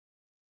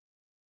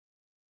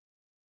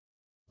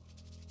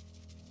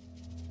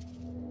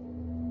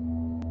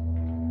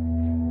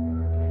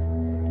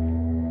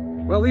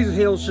Well, these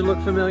hills should look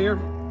familiar.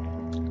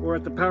 We're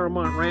at the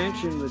Paramount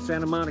Ranch in the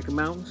Santa Monica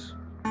Mountains.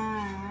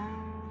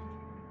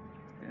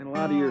 And a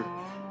lot of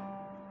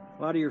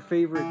your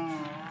favorite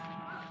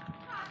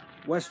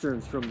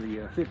westerns from the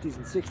 50s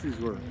and 60s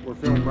were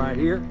filmed right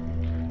here.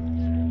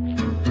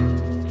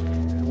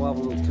 And we'll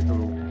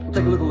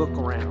take a little look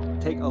around.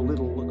 Take a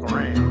little look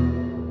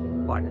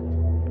around. What?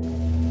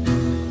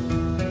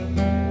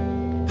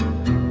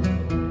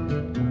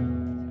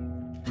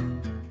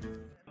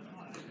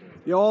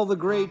 Yeah, all the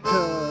great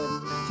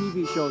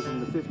TV shows from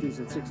the 50s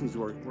and 60s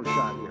were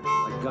shot here,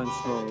 like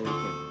Gunsmoke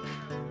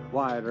and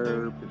Wyatt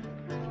Earp,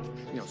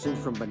 and, scenes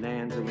from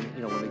Bonanza, when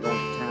they go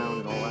into town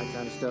and all that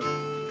kind of stuff.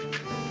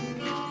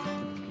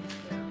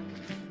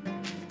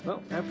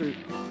 Well, after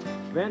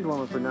van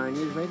dwelling for 9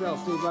 years, maybe I'll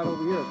stay right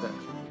over here at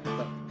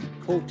the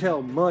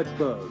Hotel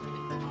Mudbug.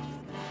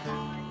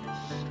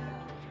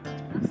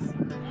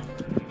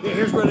 Yeah,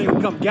 here's where they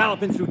would come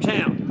galloping through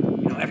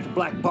town, after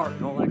Black Bart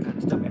and all that kind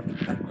of stuff. After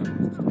Black Bart.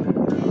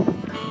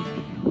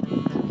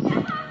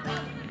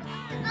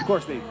 Of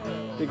course, they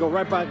go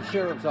right by the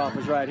sheriff's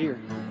office right here.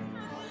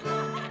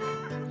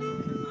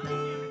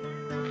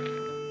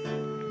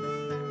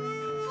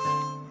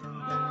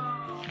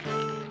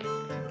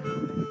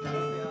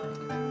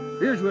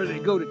 Here's where they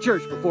go to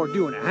church before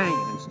doing a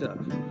hanging and stuff.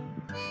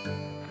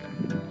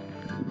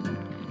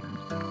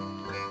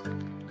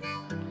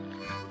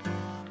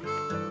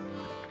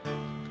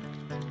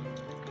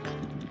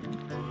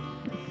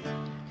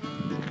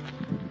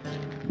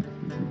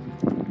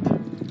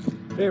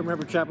 Hey,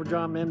 remember Chopper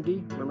John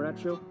MD? Remember that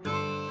show?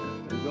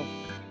 There you go.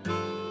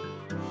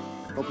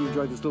 Hope you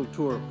enjoyed this little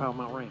tour of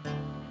Paramount Ranch.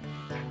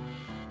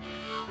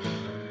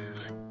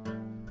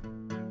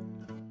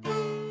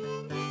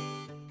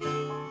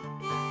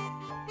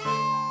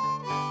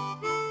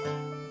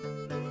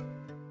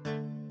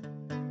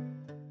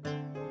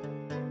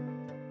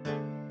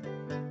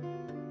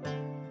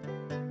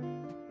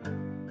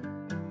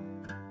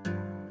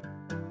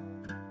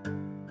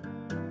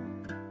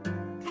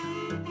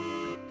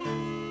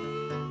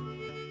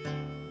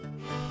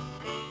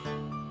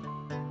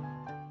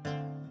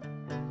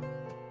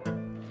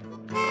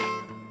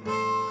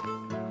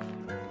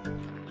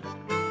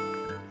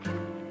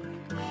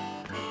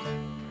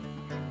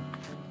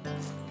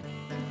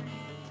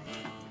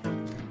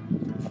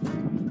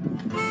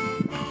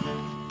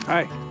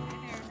 Hi.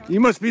 You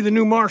must be the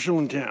new marshal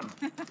in town.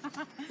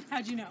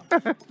 How'd you know?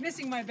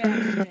 Missing my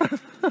bag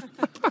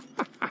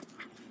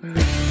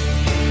today.